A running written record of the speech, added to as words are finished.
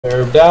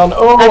They're down.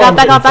 Oh,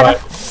 back off.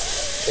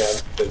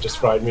 Yeah, they just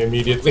fried me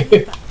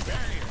immediately.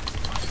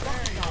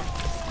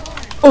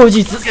 Oh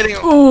Jesus!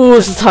 Oh,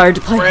 this is hard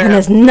to play, and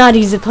it's not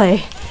easy to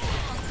play.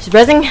 She's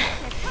rezzing.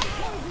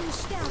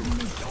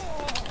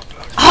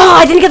 Oh,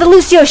 I didn't get the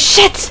Lucio.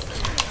 Shit!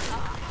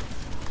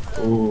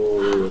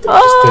 Ooh,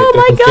 Oh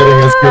my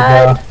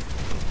god!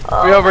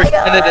 We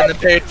overextended and then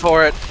paid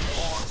for it.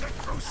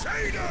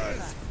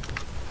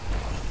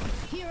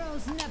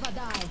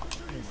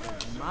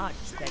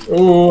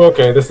 Ooh,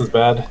 okay, this is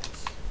bad.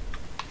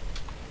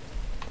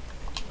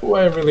 Ooh,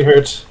 I really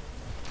hurt.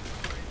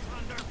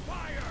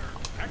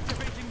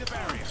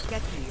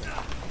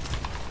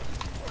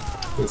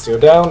 Lucio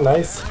down,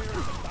 nice.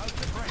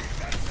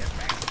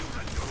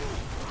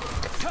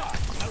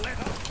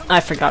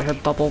 I forgot her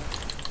bubble.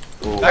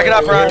 Ooh, Back it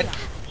up, Ryan.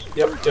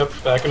 Yep,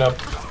 backing up.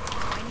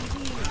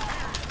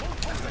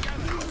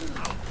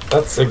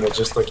 That signal's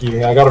just like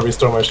eating. I gotta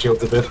restore my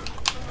shields a bit.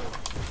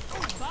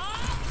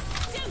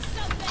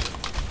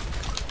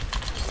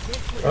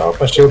 Oh,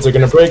 my shields are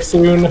gonna break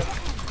soon.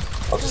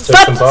 I'll just take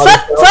some body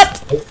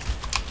shots.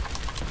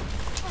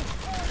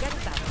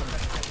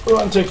 Oh,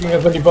 I'm taking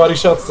as many body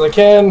shots as I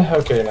can.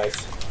 Okay,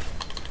 nice.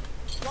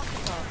 I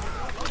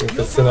think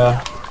this is in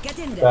a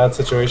bad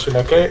situation.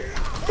 Okay,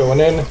 going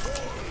in.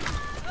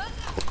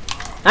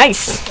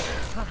 Nice.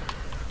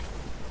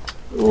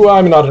 Ooh,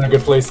 I'm not in a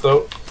good place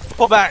though.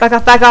 Pull back.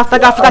 Back off.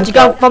 Got you.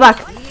 Go. Fall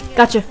back.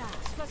 Got you.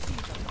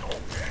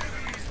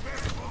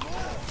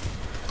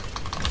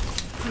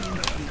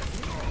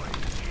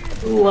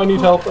 Ooh, I need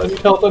help. I'm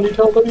trying.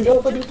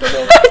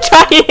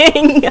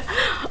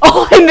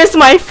 Oh, I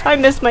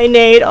missed my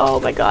nade. Oh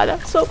my god,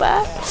 that's so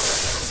bad.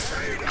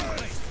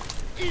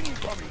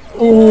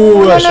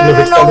 Ooh, I shouldn't have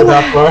extended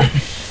that far.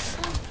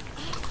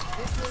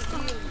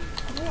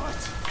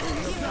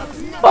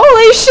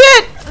 Holy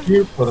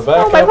shit! For the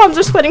back. Oh, my palms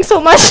are sweating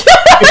so much.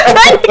 I'm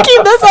trying to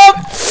keep this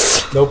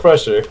up. No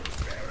pressure.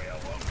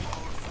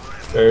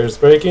 Barrier's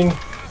breaking.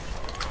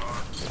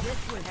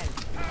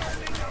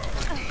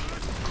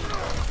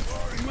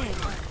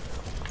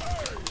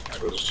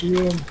 For the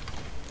shield.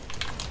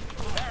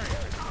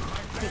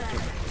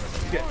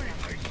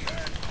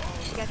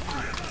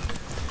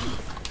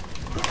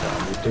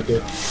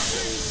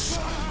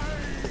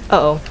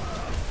 Uh-oh.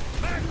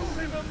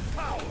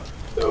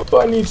 Oh,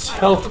 I need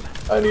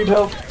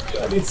help.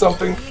 I need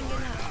something.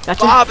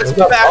 Gotcha. Bob, it's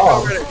back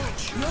already.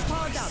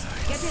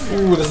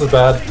 Ooh, this is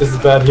bad. This is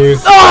bad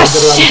news. Oh,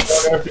 shit!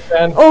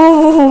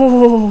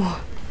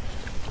 Oh!